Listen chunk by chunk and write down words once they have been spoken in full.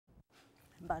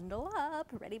Bundle up.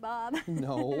 Ready, Bob?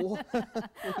 No.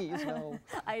 Please, no.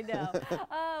 I know.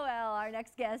 Oh, well, our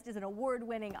next guest is an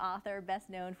award-winning author, best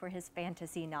known for his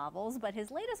fantasy novels, but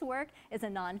his latest work is a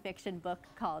nonfiction book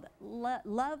called Long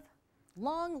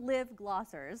Live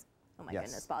Glosser'S. Oh my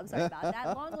goodness, Bob, sorry about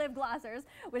that. Long Live Glosser'S,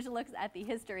 which looks at the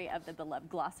history of the beloved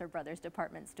Glosser Brothers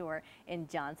department store in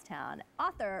Johnstown.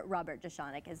 Author Robert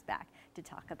Jeschonek is back to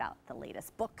talk about the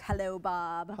latest book. Hello,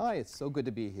 Bob. Hi, it's so good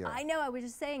to be here. I know, I was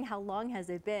just saying, how long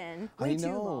has it been? Way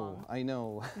too long. I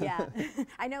know. Yeah.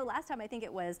 I know last time, I think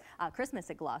it was Christmas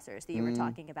at Glosser's that you were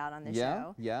talking about on the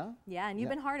show. Yeah. Yeah, and you've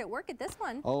been hard at work at this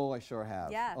one. Oh, I sure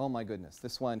have. Yeah. Oh my goodness.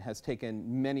 This one has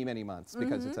taken many, many months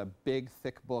because it's a big,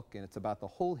 thick book and it's about the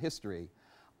whole history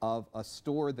of a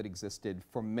store that existed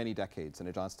for many decades in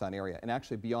the Johnstown area. And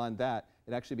actually beyond that,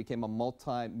 it actually became a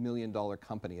multi-million-dollar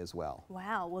company as well.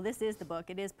 Wow, well this is the book.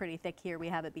 It is pretty thick here. We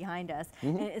have it behind us.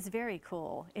 And it's very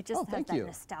cool. It just has that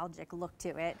nostalgic look to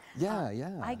it. Yeah,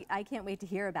 I can't wait to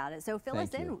hear about it. So fill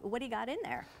us in. What do you got in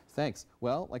there? Thanks.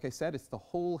 Well, like I said, it's the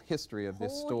whole history of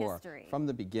this store from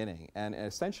the beginning. And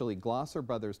essentially, Glosser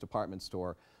Brothers department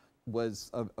store was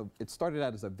it started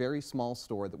out as a very small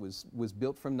store that was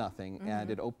built from nothing, and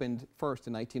it opened first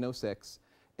in 1906,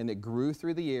 and it grew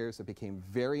through the years. It became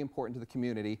very important to the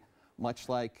community, much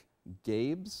like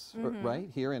Gabe's, right,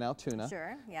 here in Altoona.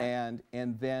 Sure, yeah.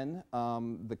 And then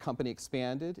the company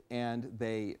expanded, and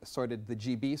they started the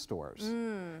GB stores.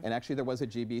 And actually there was a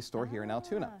GB store here in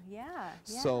Altoona. Yeah.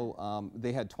 So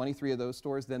they had 23 of those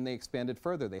stores, then they expanded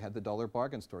further. They had the Dollar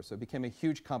Bargain store, so it became a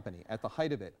huge company. At the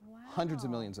height of it, hundreds of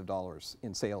millions of dollars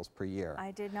in sales per year.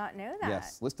 I did not know that.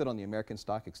 Yes, listed on the American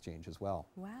Stock Exchange as well.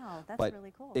 Wow, that's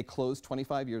really cool. It closed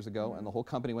 25 years ago, and the whole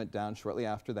company went down shortly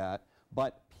after that.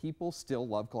 But people still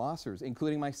love Glosser's,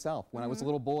 including myself. When I was a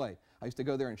little boy, I used to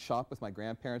go there and shop with my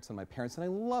grandparents and my parents, and I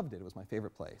loved it. It was my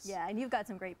favorite place. Yeah, and you've got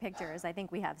some great pictures. I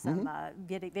think we have some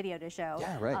video to show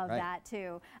of that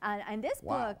too. And this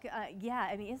book, yeah,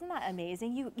 I mean, isn't that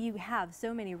amazing? You have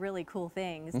so many really cool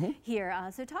things here.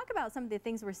 So talk about some of the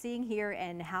things we're seeing here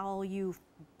and how you've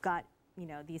got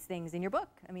these things in your book.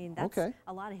 I mean, that's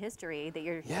a lot of history that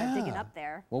you're digging up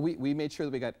there. Well, we made sure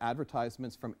that we got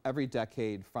advertisements from every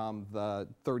decade from the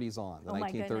 30s on, the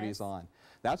 1930s on.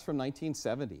 That's from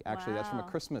 1970, actually. That's from a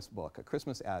Christmas book, a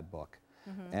Christmas ad book.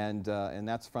 And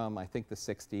that's from, I think, the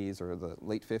 60s or the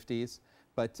late 50s.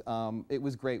 But it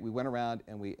was great. We went around,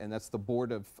 and that's the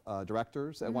board of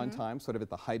directors at one time, sort of at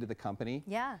the height of the company.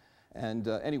 Yeah. And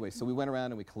anyway, so we went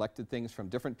around and we collected things from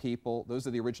different people. Those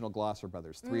are the original Glosser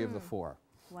brothers, 3 of the 4.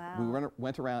 Wow. We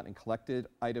went around and collected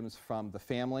items from the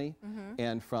family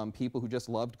and from people who just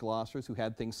loved Glossers, who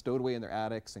had things stowed away in their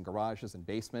attics and garages and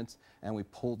basements, and we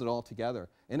pulled it all together.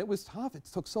 And it was tough. It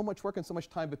took so much work and so much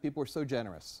time, but people were so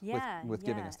generous with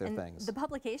giving us their things. The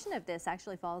publication of this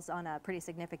actually falls on a pretty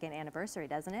significant anniversary,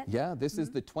 doesn't it? Yeah, this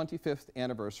is the 25th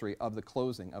anniversary of the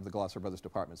closing of the Glosser Brothers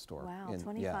department store. Wow,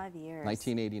 25 years.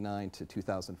 1989 to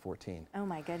 2014. Oh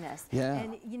my goodness. Yeah.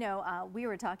 And we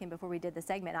were talking before we did the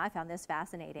segment, and I found this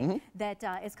fascinating, that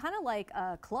it's kind of like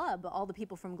a club. All the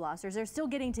people from Glosser's, they're still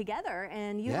getting together,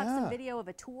 and you have some video of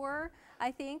a tour,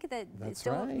 I think, that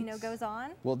still goes on.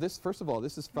 Well, first of all,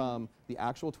 this is from the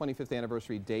actual 25th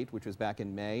anniversary date, which was back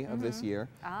in May of this year.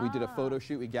 We did a photo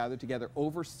shoot. We gathered together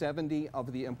over 70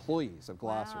 of the employees of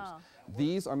Glosser's. Wow.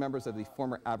 These are members of the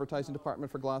former advertising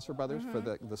department for Glosser Brothers, for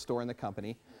the store and the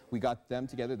company. We got them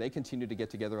together. They continue to get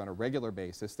together on a regular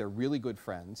basis. They're really good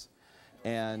friends.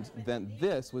 And then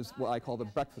this was what I call the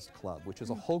Breakfast Club, which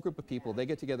is a whole group of people. They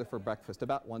get together for breakfast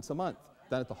about once a month,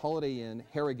 down at the Holiday Inn,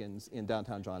 Harrigan's in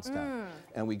downtown Johnstown.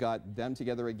 And we got them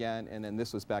together again, and then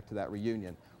this was back to that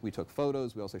reunion. We took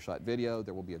photos, we also shot video.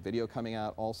 There will be a video coming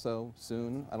out also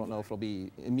soon. I don't know if it'll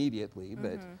be immediately,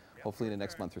 but hopefully in the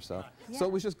next month or so. So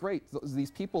it was just great.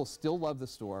 These people still love the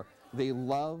store. They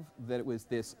love that it was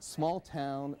this small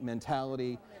town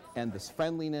mentality and this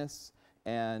friendliness,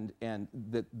 and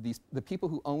the people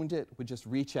who owned it would just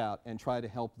reach out and try to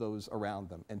help those around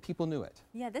them, and people knew it.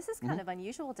 Yeah, this is kind of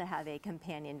unusual to have a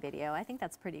companion video. I think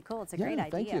that's pretty cool. It's a great idea.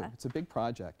 Thank you. It's a big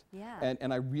project. Yeah.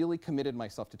 And I really committed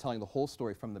myself to telling the whole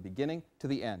story from the beginning to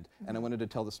the end. And I wanted to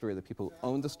tell the story of the people who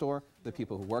owned the store, the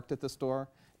people who worked at the store,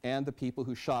 and the people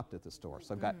who shopped at the store.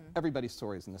 So I've got everybody's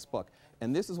stories in this book.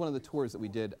 And this is one of the tours that we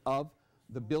did of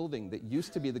the building that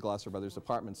used to be the Glosser Brothers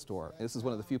department store. And this is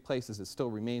one of the few places that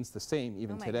still remains the same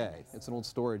even today. Goodness. It's an old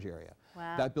storage area.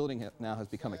 Wow. That building now has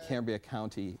become a Cambria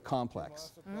County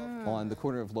complex on the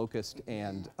corner of Locust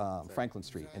and Franklin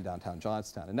Street in downtown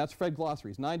Johnstown. And that's Fred Glosser.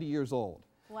 He's 90 years old.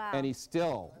 Wow. And he's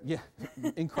still,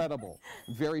 incredible,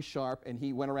 very sharp. And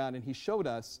he went around and he showed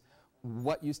us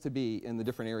what used to be in the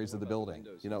different areas of the building.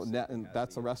 You know, and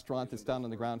that's a restaurant that's down on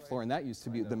the ground floor, and that used to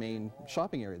be the main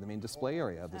shopping area, the main display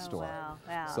area of the store. Wow,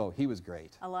 wow. So he was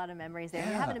great. A lot of memories there. Yeah.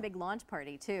 You're having a big launch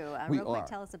party too. We Real quick, are.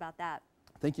 tell us about that.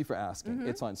 Thank you for asking.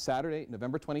 It's on Saturday,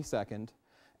 November 22nd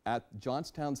at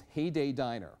Johnstown's Heyday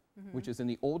Diner, which is in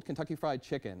the old Kentucky Fried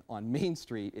Chicken on Main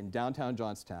Street in downtown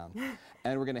Johnstown.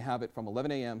 And we're going to have it from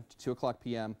 11 a.m. to 2 o'clock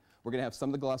p.m. We're going to have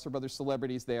some of the Glosser Brothers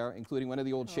celebrities there, including one of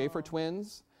the old Schaefer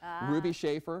twins, Ruby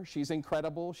Schaefer. She's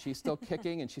incredible. She's still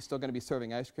kicking, and she's still going to be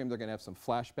serving ice cream. They're going to have some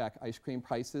flashback ice cream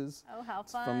prices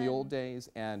from the old days,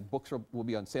 and books will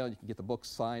be on sale. You can get the books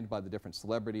signed by the different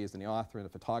celebrities and the author and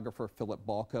the photographer, Philip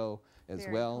Balco, as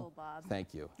Very well. cool, Bob.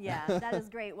 Thank you. Yeah, that is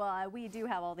great. Well, we do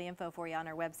have all the info for you on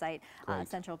our website,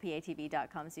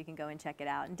 centralpatv.com, so you can go and check it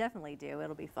out, and definitely do.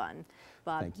 It'll be fun.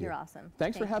 Bob, Thank you. You're awesome.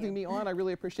 Thanks for having me on. I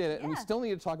really appreciate it. And we Yeah. still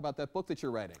need to talk about that book that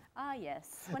you're writing. Ah,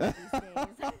 yes. One of these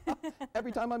days.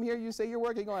 Every time I'm here, you say you're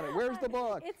working on it. Where's the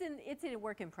book? It's in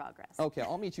work in progress. Okay,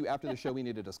 I'll meet you after the show. We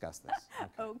need to discuss this.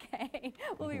 Okay.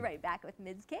 We'll be right back with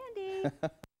Mid's Candy.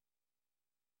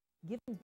 Giving